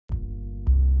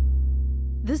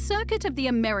The Circuit of the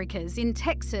Americas in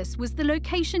Texas was the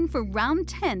location for round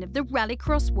 10 of the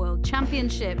Rallycross World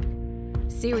Championship.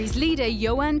 Series leader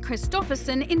Johan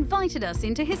Kristoffersson invited us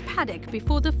into his paddock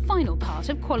before the final part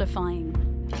of qualifying.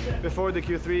 Before the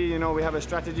Q3, we have a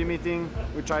strategy meeting.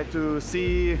 We try to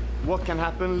see what can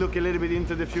happen, look a little bit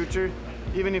into the future.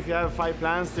 Even if you have 5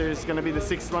 plans, there's going to be the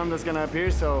 6th one that's going to appear.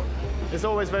 So it's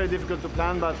always very difficult to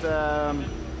plan, but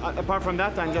apart from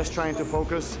that, I'm just trying to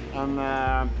focus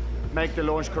and make the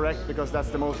launch correct, because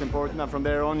that's the most important. And from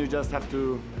there on, you just have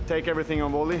to take everything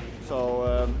on volley.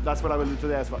 So that's what I will do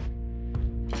today as well.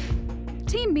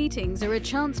 Team meetings are a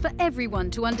chance for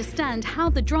everyone to understand how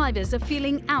the drivers are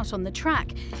feeling out on the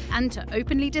track and to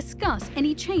openly discuss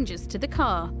any changes to the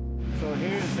car. So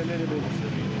here's a little bit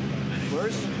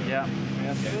worse. Yeah.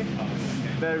 Yesterday.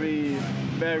 Very,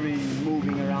 very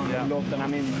moving around a lot, and I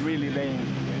mean really laying.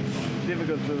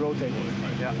 Difficult to rotate it.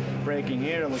 Yeah. Braking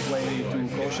here, I was way too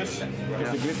cautious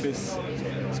because the grip is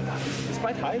it's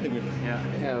quite high, the grip.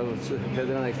 Yeah, it's better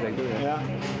than expected. Yeah.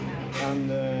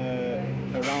 And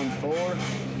around 4,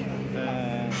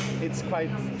 it's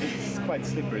quite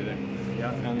slippery there.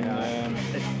 Yeah. And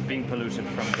it's being polluted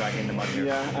from dragging the mud here.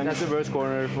 Yeah, and that's the worst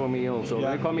corner for me also. Yeah.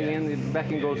 When coming in, it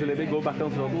back and goes a little bit, go back on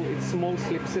throttle. It small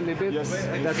slips a little bit, yes,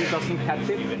 that it doesn't catch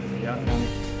it. Yeah.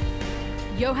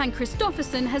 Johan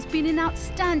Kristoffersson has been in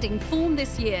outstanding form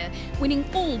this year, winning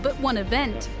all but one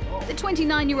event. The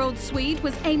 29-year-old Swede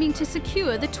was aiming to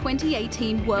secure the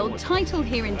 2018 world title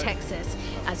here in Texas,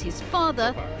 as his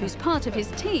father, who's part of his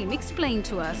team, explained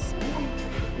to us.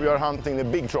 We are hunting the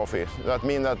big trophy. That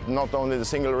means that not only the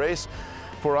single race,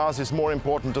 for us it's more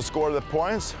important to score the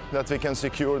points that we can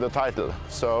secure the title.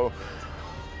 So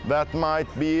that might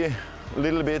be a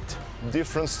little bit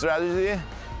different strategy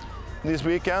this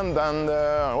weekend than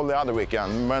all the other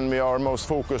weekend, when we are most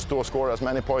focused to score as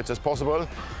many points as possible.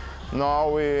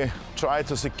 Now we try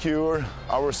to secure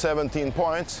our 17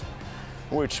 points,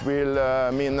 which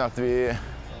will mean that we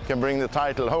can bring the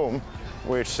title home,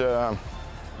 which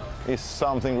is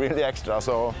something really extra.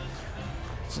 So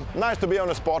it's nice to be on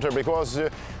a spotter, because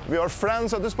we are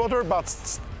friends at the spotter,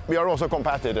 but we are also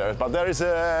competitors. But there is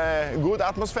a good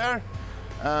atmosphere,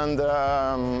 and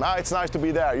it's nice to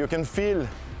be there. You can feel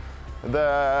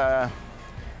the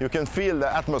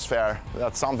atmosphere,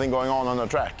 that's something going on the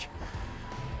track.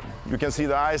 You can see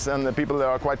the eyes, and the people there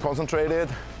are quite concentrated,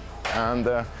 and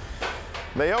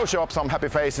they all show up some happy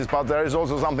faces, but there is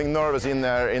also something nervous in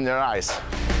their eyes.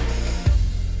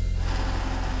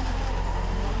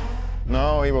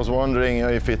 Now he was wondering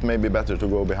if it may be better to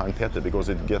go behind Peter, because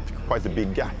it gets quite a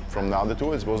big gap from the other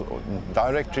two. It was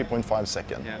direct 3.5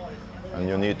 seconds. Yeah. And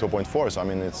you need 2.4, so I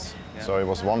mean it's. Yeah. So he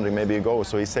was wondering maybe he goes.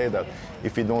 So he said that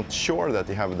if he don't sure that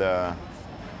he have the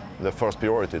first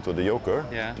priority to the Joker,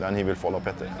 yeah, then he will follow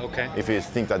Petter. Okay. If he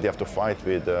think that you have to fight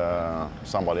with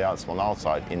somebody else from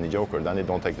outside in the Joker, then he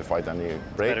don't take the fight and he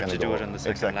break. Better and to do it in the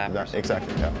second lap.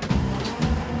 Exactly. Yeah.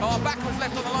 Oh, backwards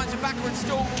left on the lines of backwards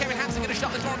stall. Kevin Hansen going to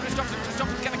shut the door on Kristoffersson.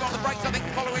 Kristoffersson's going to go on the brakes, I think,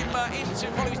 follow him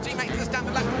follow his teammate to the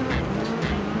standard lap.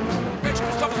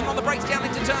 Kristoffersson on the brakes down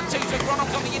into turn 2, so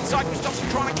Gronholm's on the inside.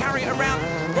 Kristoffersson trying to carry it around.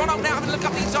 Gronholm now having a look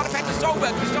up the inside of Petter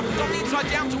Solberg. Kristoffersson's on the inside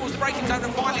down towards the braking zone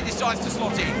and finally decides to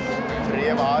slot in.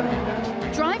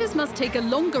 Drivers must take a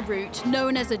longer route,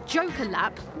 known as a Joker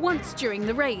lap, once during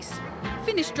the race.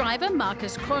 Finnish driver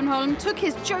Marcus Gronholm took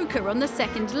his Joker on the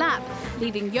second lap,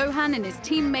 leaving Johan and his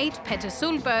teammate Petter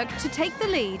Solberg to take the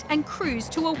lead and cruise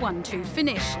to a 1-2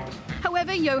 finish.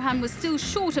 However, Johan was still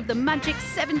short of the magic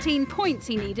 17 points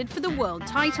he needed for the world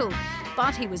title,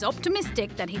 but he was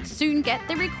optimistic that he'd soon get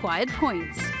the required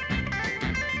points.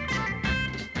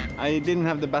 I didn't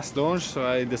have the best launch, so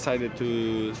I decided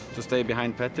to stay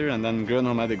behind Petter, and then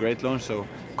Gronholm had a great launch, so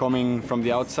coming from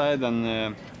the outside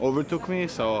and overtook me,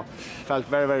 so felt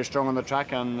very, very strong on the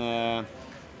track, and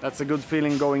that's a good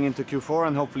feeling going into Q4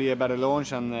 and hopefully a better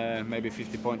launch and maybe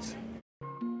 50 points.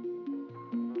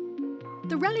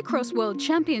 The Rallycross World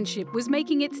Championship was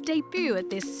making its debut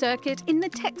at this circuit in the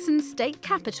Texan state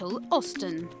capital,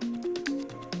 Austin.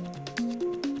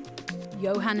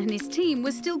 Johan and his team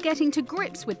were still getting to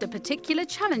grips with the particular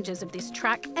challenges of this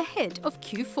track ahead of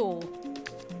Q4.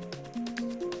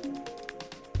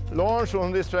 Launch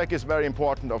on this track is very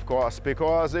important, of course,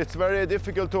 because it's very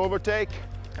difficult to overtake,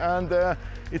 and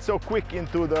it's so quick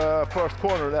into the first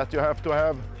corner that you have to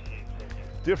have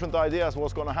different ideas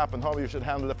what's going to happen, how you should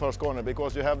handle the first corner,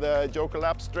 because you have the Joker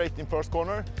lap straight in first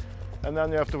corner, and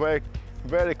then you have to make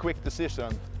very quick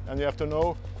decision, and you have to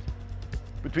know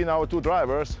between our two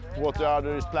drivers what the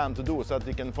other is planned to do, so that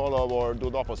they can follow or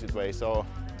do the opposite way. So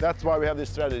that's why we have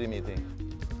this strategy meeting.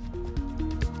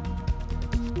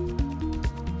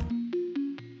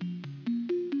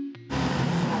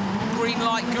 Green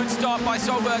light, good start by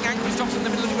Solberg and Kristoffersson in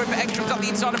the middle of the grid, but Ekstrom's up the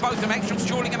inside of both of them. Ekstrom's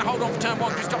surely going to hold on for turn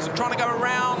one. Kristoffersson trying to go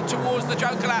around towards the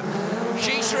Joker lap.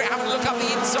 Schiesschritt having a look up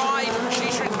the inside.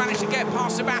 Schiesschritt's managed to get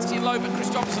past Sebastian Loeb, but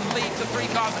Kristoffersson leads the 3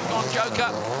 cars that have gone Joker.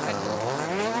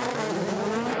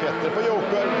 Petter på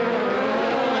Joker.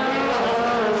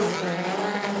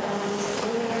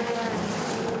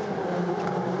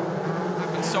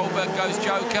 Solberg goes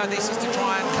Joker. This is to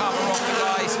try and cover off the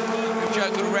guys with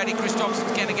Joker already.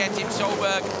 Kristoffersson's going to get him.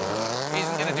 Solberg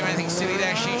isn't going to do anything silly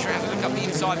there. Schiesschritt has to look up the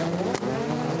inside.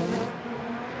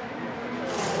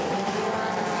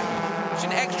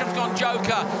 Ekstrom's gone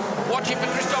Joker. Watching for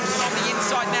Kristoffersson on the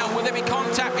inside now. Will there be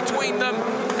contact between them?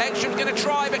 Ekstrom's going to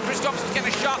try, but Kristoffersson's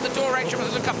going to shut the door. Ekstrom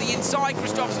has to look up the inside.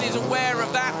 Kristoffersson is aware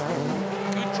of that.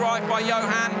 Good drive by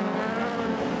Johan.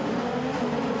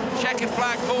 Checkered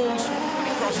flag falls.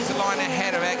 Crosses the line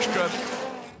ahead of Ekstrom.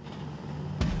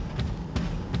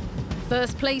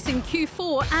 First place in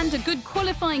Q4 and a good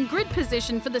qualifying grid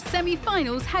position for the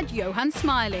semi-finals had Johan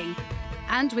smiling.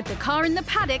 And with the car in the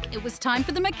paddock, it was time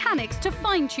for the mechanics to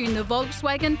fine-tune the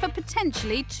Volkswagen for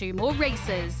potentially 2 more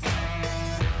races.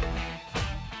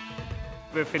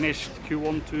 We finished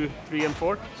Q1, 2, 3 and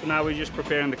 4, so now we're just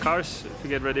preparing the cars to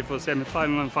get ready for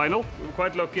semi-final and final. We're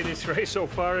quite lucky this race so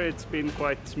far. It's been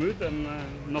quite smooth and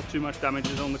not too much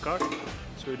damages on the car.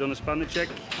 So we've done a spanner check,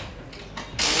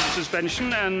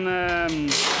 suspension, and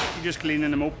just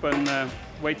cleaning them up and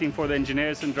waiting for the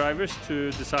engineers and drivers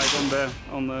to decide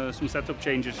on some setup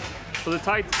changes. So the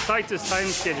tightest time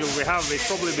schedule we have is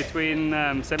probably between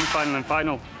semi-final and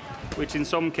final, which in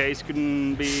some case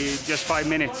can be just 5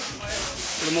 minutes.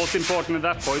 So the most important at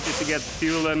that point is to get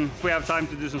fuel, and if we have time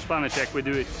to do some spanner check, we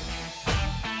do it.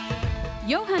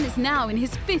 Johan is now in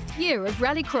his 5th year of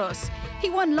Rallycross. He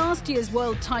won last year's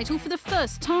world title for the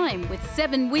first time with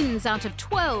 7 wins out of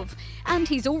 12, and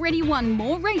he's already won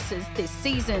more races this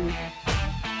season.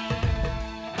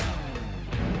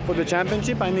 For the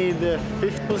championship, I need the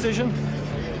 5th position,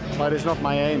 but it's not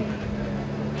my aim.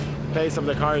 Pace of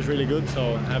the car is really good,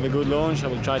 so I have a good launch. I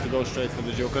will try to go straight for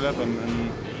the Joker lap and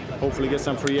hopefully get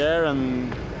some free air,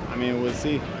 and I mean, we'll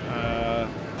see.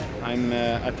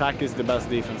 Attack is the best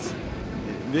defense.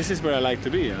 This is where I like to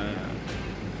be.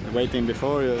 Waiting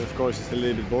before, of course, is a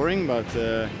little bit boring, but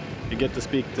you get to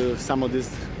speak to some of these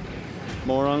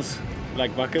morons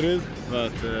like Bakkerud,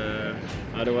 but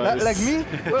otherwise... Like me?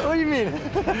 What do you mean?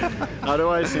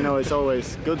 Otherwise, you know, it's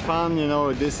always good fun, you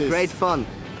know, this is... Great fun.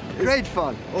 Great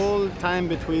fun. All time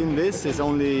between this is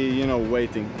only, you know,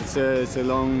 waiting. It's a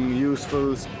long,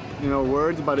 useful, you know,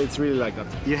 word, but it's really like that.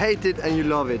 You hate it and you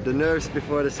love it. The nerves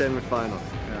before the semi-final,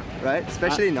 right?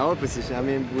 Especially in our position. I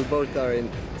mean, we both are in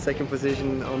 2nd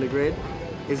position on the grid.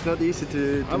 It's not easy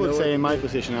to I would say in my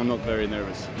position, I'm not very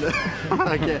nervous.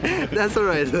 Okay, that's all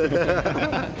right.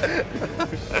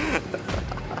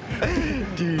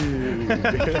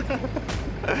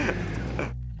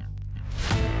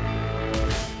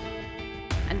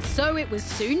 And so it was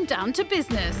soon down to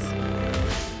business.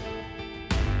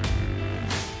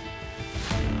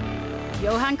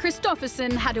 Johan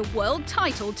Kristoffersson had a world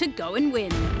title to go and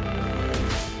win.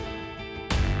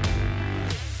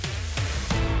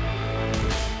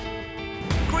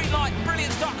 Green light,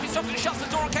 brilliant start. Kristoffersson shuts the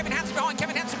door on Kevin Hansen behind.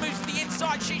 Kevin Hansen moves to the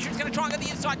inside. Schiesschritt's going to try and get the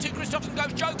inside too. Kristoffersson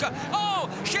goes Joker. Oh,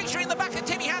 Schiesschritt in the back of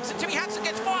Timmy Hansen. Timmy Hansen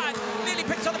gets fired. Nearly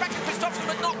picks on the back of Kristoffersson,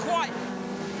 but not quite.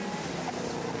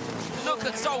 Look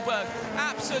at Solberg,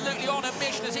 absolutely on a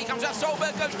mission as he comes out.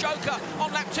 Solberg goes Joker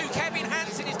on lap 2. Kevin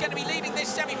Hansen is going to be leading this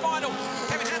semi-final.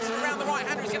 Kevin Hansen around the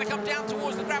right-hander is going to come down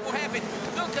towards the gravel hairpin.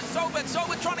 Look at Solberg.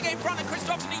 Solberg trying to get in front of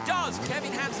Kristoffersson. He does.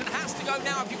 Kevin Hansen has to go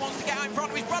now if he wants to get out in front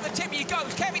of his brother Timmy. He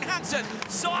goes. Kevin Hansen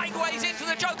sideways into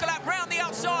the Joker lap, round the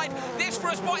outside. This for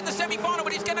a spot in the semi-final,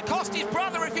 but it's going to cost his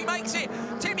brother if he makes it.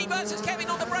 Timmy versus Kevin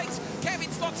on the brakes. Kevin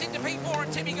slots into P4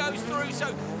 and Timmy goes through.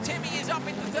 So Timmy is up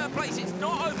into 3rd place. It's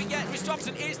not over yet.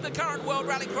 Kristoffersson is the current World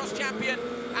Rallycross champion,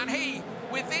 and he,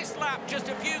 with this lap, just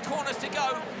a few corners to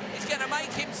go, is going to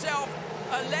make himself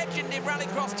a legend in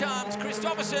Rallycross terms.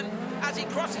 Kristoffersson, as he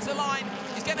crosses the line,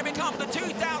 is going to become the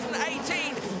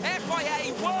 2018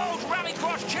 FIA World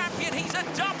Rallycross champion. He's a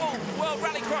double World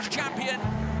Rallycross champion.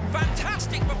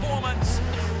 Fantastic performance.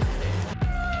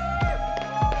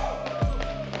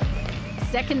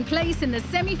 2nd place in the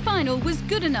semi-final was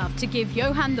good enough to give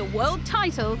Johan the world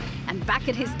title, and back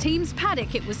at his team's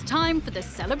paddock it was time for the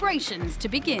celebrations to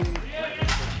begin.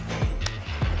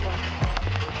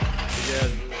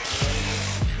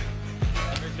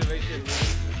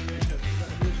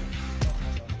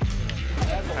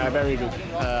 Very good.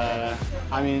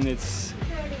 I mean, it's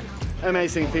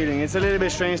amazing feeling. It's a little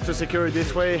bit strange to secure it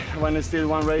this way when it's still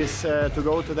 1 race to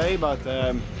go today, but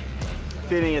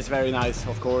feeling is very nice,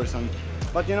 of course.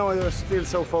 But you know, you're still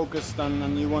so focused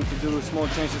and you want to do small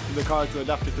changes to the car to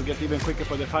adapt it to get even quicker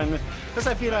for the final. Because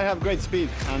I feel I have great speed,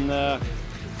 and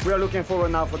we are looking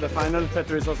forward now for the final.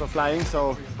 Petter is also flying,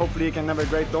 so hopefully he can have a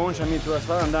great launch, and me too as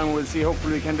well. And then we'll see,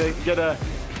 hopefully we can get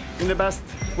in the best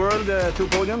world 2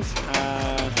 podiums.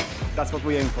 That's what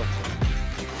we aim for.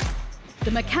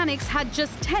 The mechanics had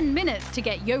just 10 minutes to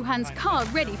get Johan's car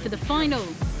ready for the final.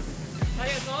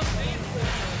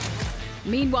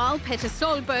 Meanwhile, Petter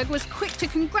Solberg was quick to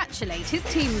congratulate his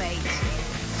teammate.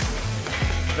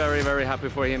 Very, very happy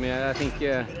for him. I think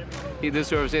he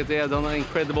deserves it. He has done an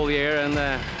incredible year, and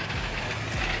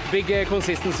big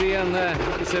consistency, and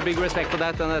it's a big respect for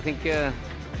that. And I think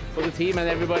for the team and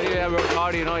everybody worked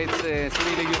hard. You know, it's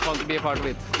really good fun to be a part of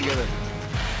it together.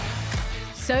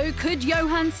 So could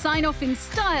Johan sign off in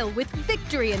style with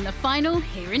victory in the final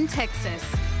here in Texas?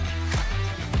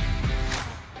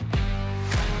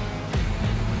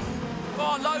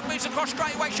 Oh, Loeb moves across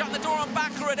straight away, shutting the door on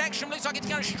Bakker. Ekstrom looks like it's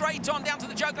going straight on down to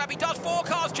the Joker lap. He does. 4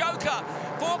 cars Joker.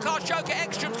 4 cars Joker.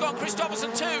 Ekstrom's got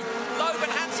Kristoffersson 2. Loeb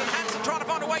and Hansen. Hansen trying to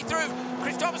find a way through.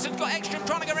 Kristoffersson's got Ekstrom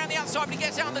trying to go around the outside, but he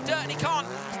gets out in the dirt and he can't.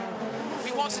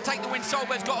 He wants to take the win.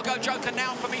 Solberg's got to go Joker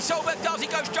now for me. Solberg does. He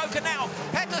goes Joker now.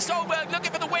 Petter Solberg looking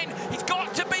for the win. He's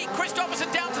got to beat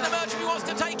Kristoffersson down to the merge if he wants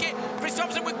to take it.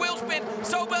 Kristoffersson with wheel spin.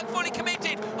 Solberg fully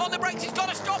committed. On the brakes, he's got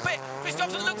to stop it.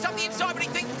 Kristoffersson looks up the inside, but he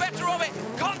thinks better of it.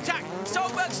 Contact.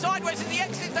 Solberg sideways as he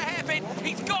exits the hairpin.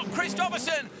 He's got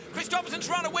Kristoffersson. Kristoffersson's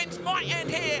run of wins might end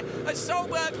here as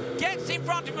Solberg gets in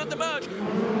front of him at the merge.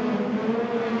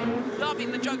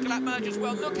 Loving the Joker lap merge as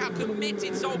well. Look how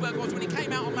committed Solberg was when he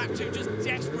came out on lap 2, just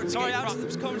desperate to get in front.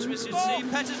 The commentaries you see.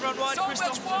 Petter's run wide.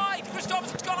 Solberg's wide.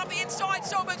 Kristoffersson's gone up the inside.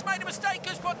 Solberg's made a mistake.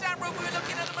 Good spot down route. We were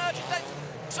looking at the merge.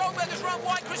 Solberg has run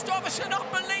wide. Kristoffersson,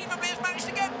 unbelievably, has managed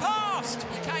to get past.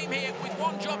 He came here with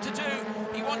one job to do.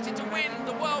 He wanted to win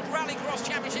the World Rallycross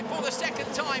Championship for the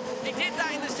 2nd time. He did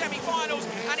that in the semi-finals,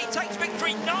 and he takes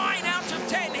victory 9 out of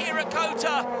 10 here at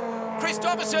COTA.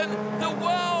 Kristoffersson, the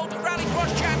World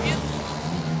Rallycross champion.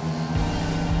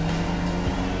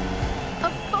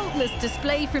 A faultless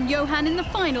display from Johan in the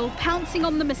final, pouncing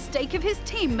on the mistake of his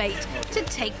teammate to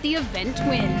take the event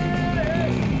win.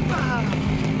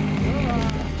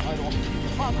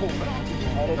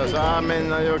 I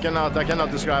mean, I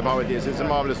cannot describe how it is. It's a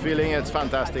marvelous feeling. It's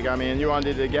fantastic. I mean, Johan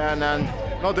did it again, and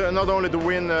not only to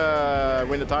win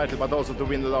the title, but also to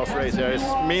win the last race here.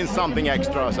 It means something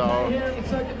extra. So,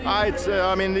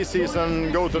 I mean, this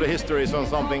season go to the histories on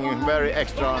something very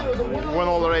extra. Won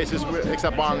all the races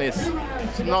except one. It's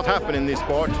not happening in this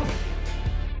sport.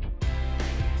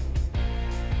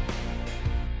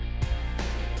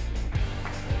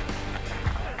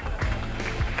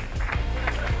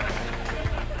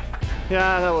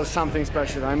 Yeah, that was something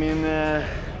special. I mean,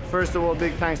 first of all,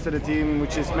 big thanks to the team,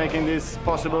 which is making this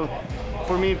possible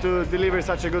for me to deliver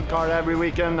such a good car every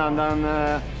weekend. And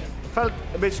then felt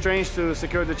a bit strange to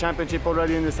secure the championship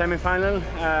already in the semi-final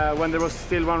when there was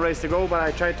still 1 race to go. But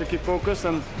I tried to keep focus,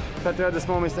 and Petter had a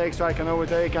small mistake, so I can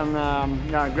overtake and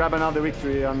yeah, grab another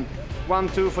victory. And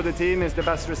 1-2 for the team is the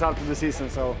best result of the season.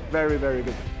 So very, very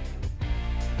good.